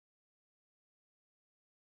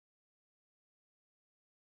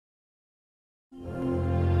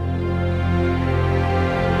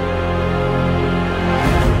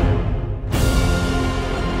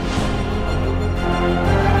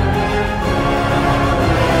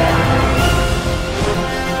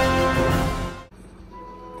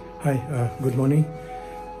Good morning.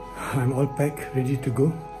 I'm all packed, ready to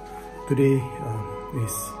go. Today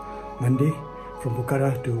is Monday. From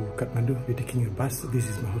Pokhara to Kathmandu, we're taking a bus. This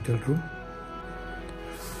is my hotel room.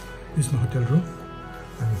 This is my hotel room.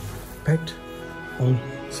 I'm packed, all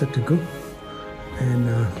set to go. And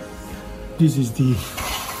this is the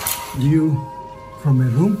view from my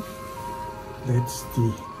room. That's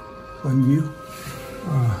the one view.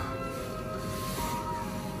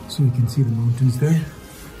 So you can see the mountains there.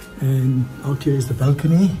 And out here is the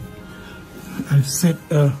balcony. I've set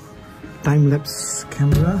a time-lapse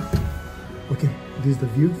camera. Okay, this is the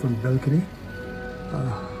view from the balcony.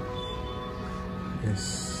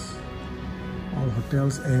 Yes, all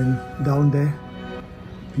hotels, and down there,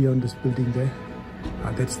 beyond this building there,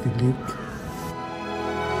 that's the lake.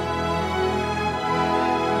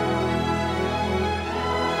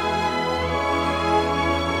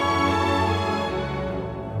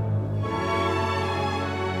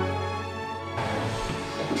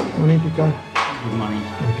 Morning, Tika. Good morning.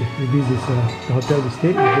 Okay, this is the hotel we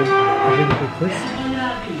stayed. We're having breakfast.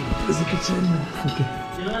 This is the kitchen. Okay.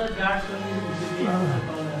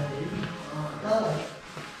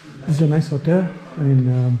 This is a nice hotel,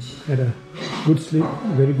 and had a good sleep,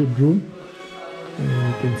 very good room. And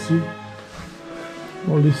you can see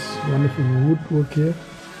all this wonderful woodwork here.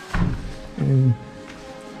 And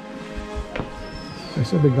I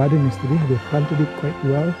saw the garden yesterday. They planted it quite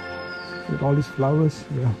well with all these flowers.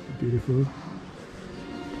 Yeah, beautiful.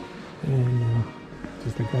 And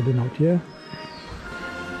just the garden out here.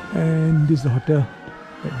 And this is the hotel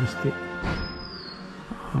that we stayed.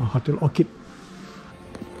 Hotel Orchid.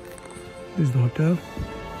 This is the hotel.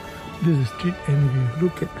 This is the street, and if you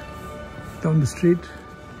look at down the street,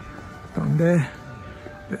 down there,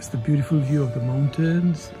 that's the beautiful view of the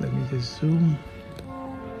mountains. Let me just zoom.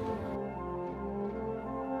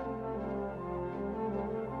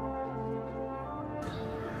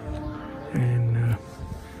 And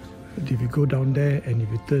if you go down there and if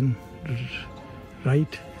you turn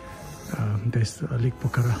right, there's Lake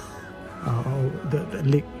Pokhara. The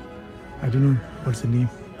lake, I don't know what's the name,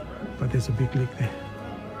 but there's a big lake there.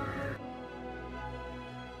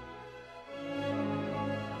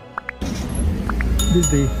 This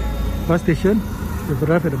is the bus station. We've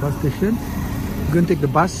arrived at the bus station. We're going to take the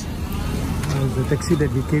bus. The taxi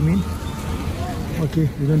that we came in. Okay,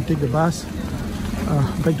 we're going to take the bus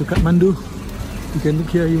back to Kathmandu. You can look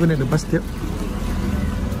here even at the bus station,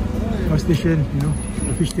 you know,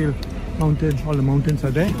 the fishtail mountain, all the mountains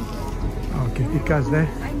are there. Okay, Ika is there.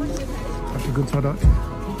 Okay, good shout out.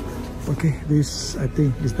 Okay, this I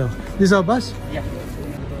think is our bus? Yeah.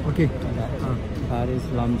 Okay. Paris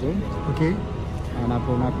Lamjung. Okay.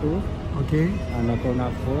 Annapurna 2. Okay.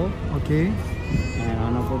 Annapurna 4. Okay. And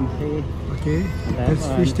Annapurna 3. Okay. That's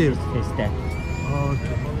fishtail. Fishtail.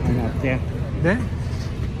 Okay. And up there. There?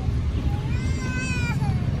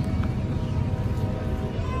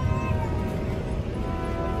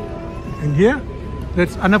 And here?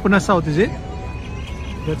 That's Annapurna South, is it?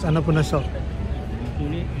 That's Annapurna South.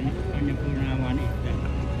 Annapurna 1 is there.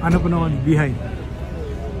 Annapurna 1 behind.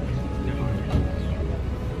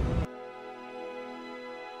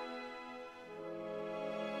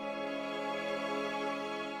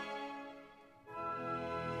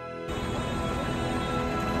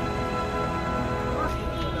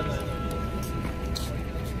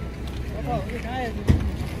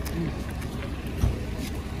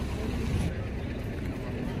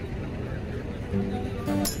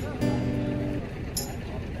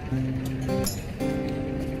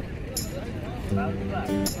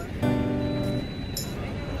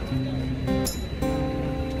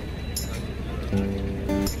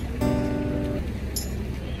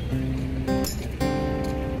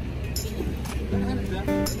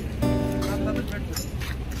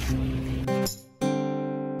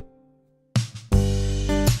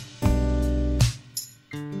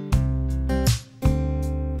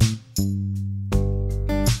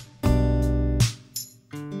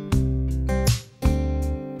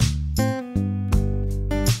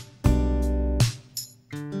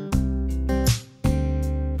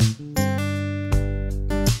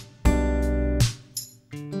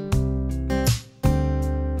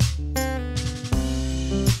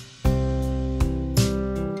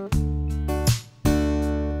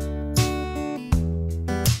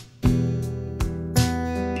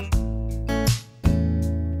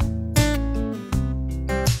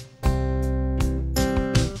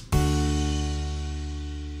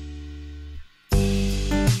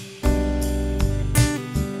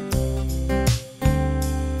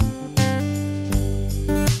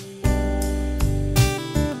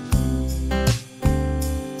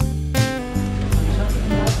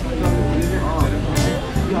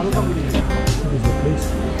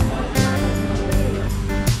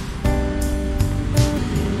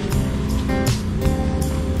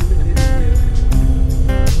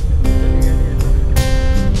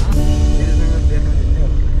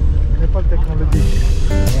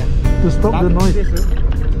 stop the noise.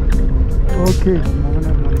 Okay.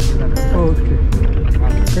 Okay.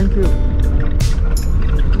 Thank you.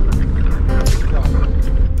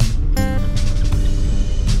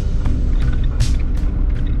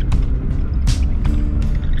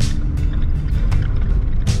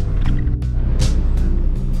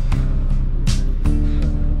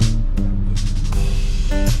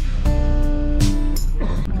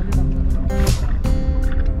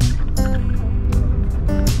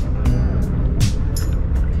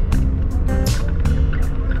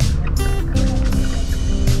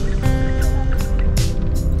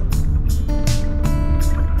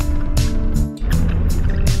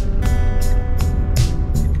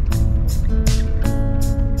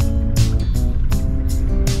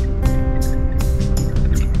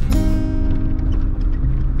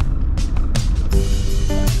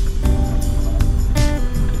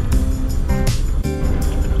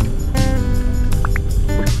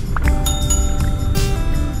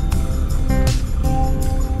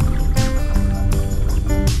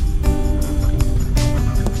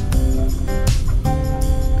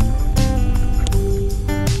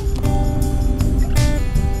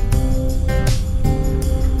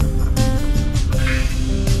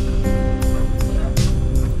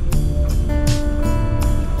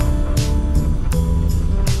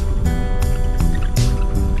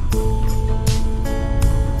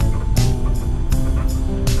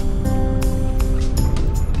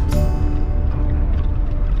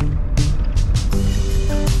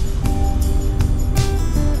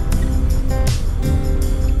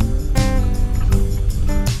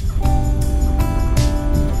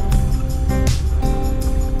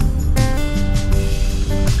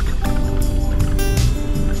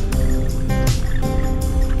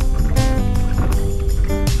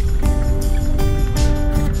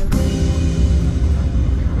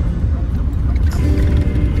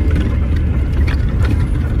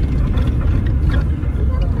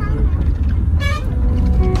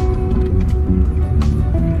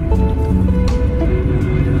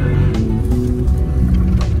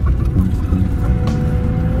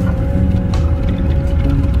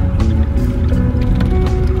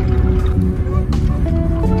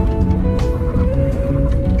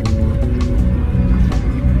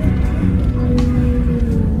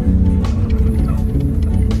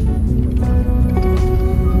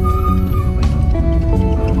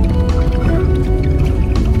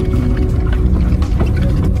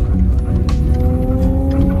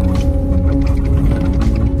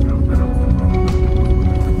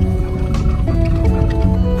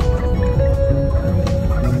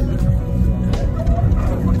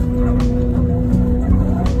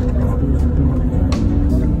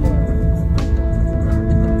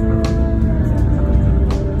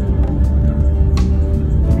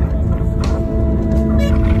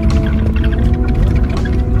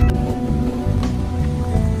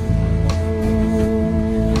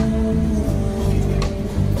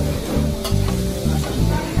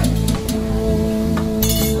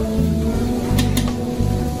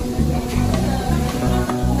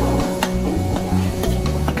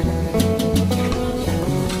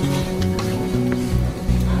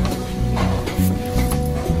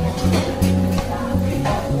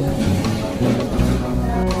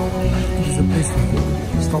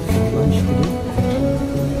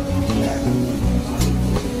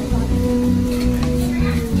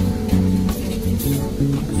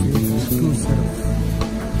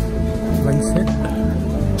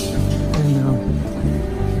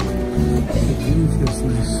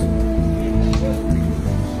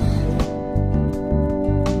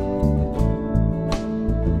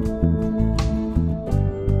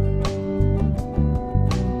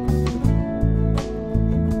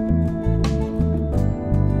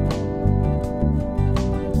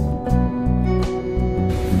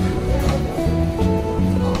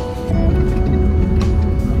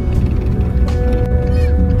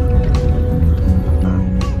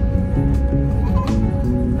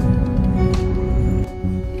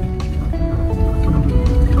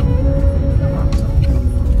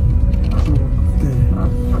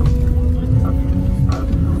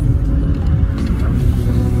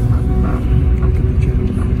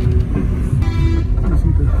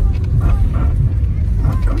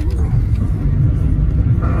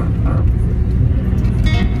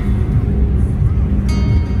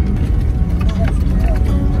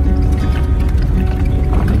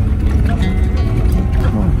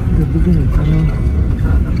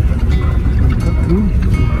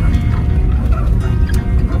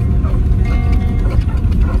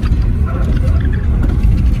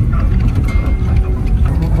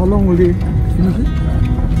 How long will they finish it?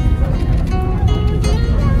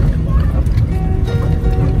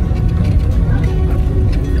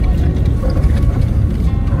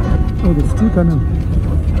 Itu kanan.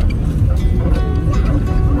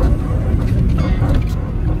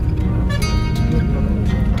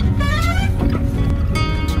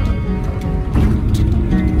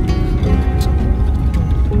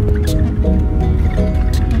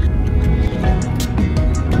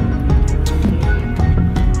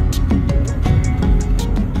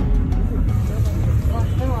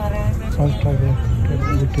 I'll try that.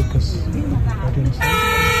 They take us right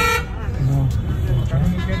inside. Now,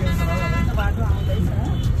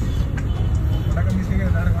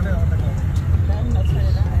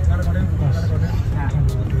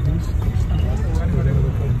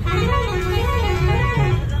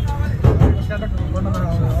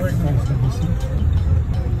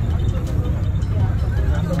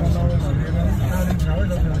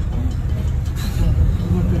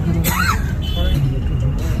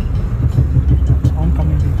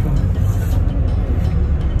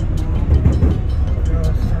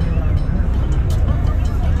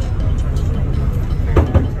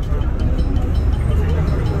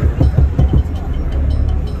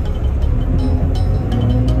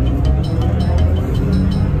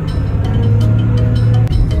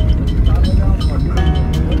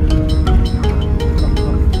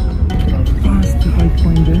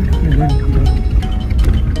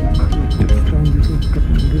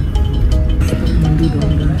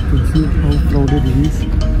 crowded it is,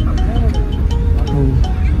 how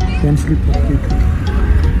densely populated.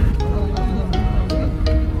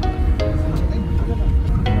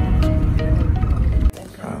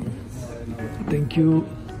 Thank you.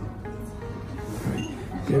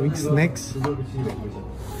 Having snacks.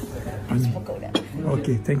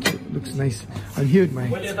 Okay, thank you. Looks nice. I'm here with my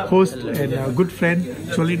host and good friend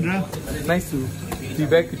Shalendra. Nice to be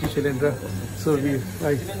back with you, Shalendra.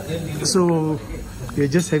 So we're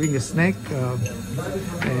just having a snack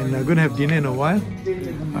and I'm going to have dinner in a while.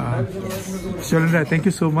 Shalendra, thank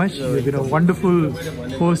you so much. You've been a wonderful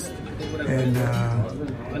host, and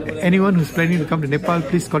anyone who's planning to come to Nepal,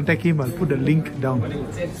 please contact him. I'll put the link down.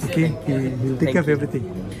 Okay, he'll take care of everything.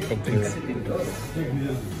 Thanks.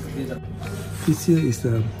 This here is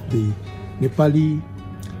the Nepali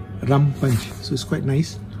rum punch. So it's quite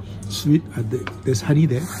nice, sweet. There's honey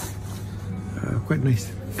there. Quite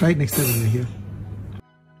nice. Try it next time when you're here.